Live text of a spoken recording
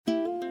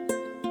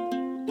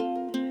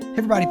Hey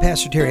everybody,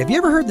 Pastor Terry. Have you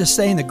ever heard this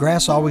saying, the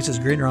grass always is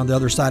greener on the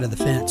other side of the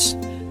fence?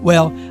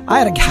 Well, I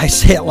had a guy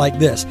say it like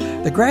this: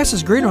 the grass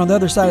is greener on the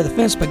other side of the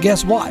fence, but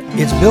guess what?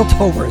 It's built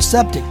over a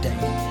septic tank.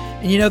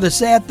 And you know, the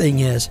sad thing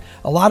is,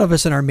 a lot of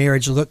us in our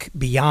marriage look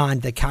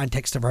beyond the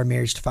context of our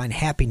marriage to find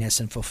happiness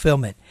and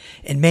fulfillment.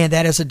 And man,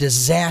 that is a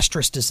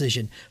disastrous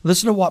decision.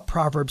 Listen to what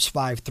Proverbs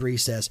 5:3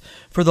 says.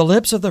 For the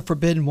lips of the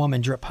forbidden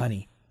woman drip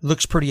honey.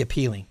 Looks pretty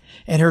appealing.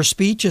 And her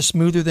speech is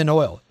smoother than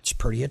oil. It's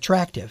pretty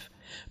attractive.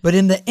 But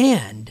in the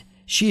end,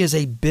 she is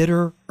a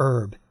bitter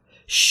herb,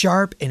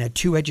 sharp and a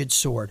two-edged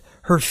sword.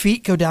 Her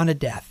feet go down to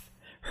death.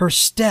 Her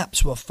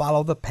steps will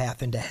follow the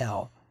path into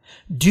hell.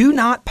 Do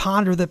not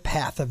ponder the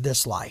path of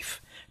this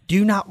life.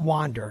 Do not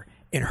wander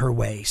in her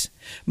ways.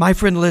 My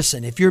friend,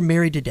 listen, if you're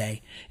married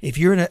today, if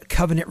you're in a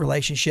covenant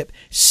relationship,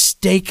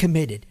 stay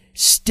committed,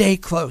 stay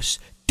close,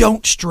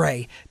 don't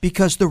stray,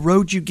 because the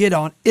road you get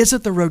on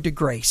isn't the road to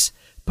grace,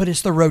 but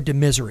it's the road to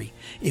misery.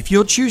 If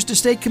you'll choose to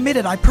stay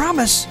committed, I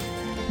promise,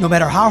 no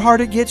matter how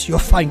hard it gets, you'll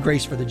find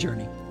grace for the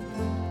journey.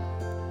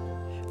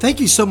 Thank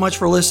you so much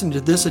for listening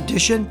to this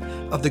edition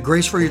of the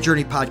Grace for Your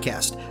Journey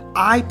podcast.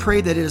 I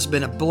pray that it has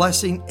been a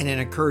blessing and an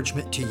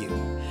encouragement to you.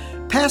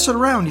 Pass it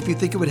around if you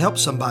think it would help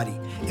somebody.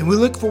 And we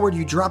look forward to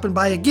you dropping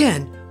by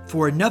again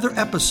for another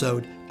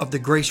episode of the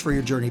Grace for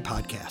Your Journey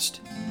podcast.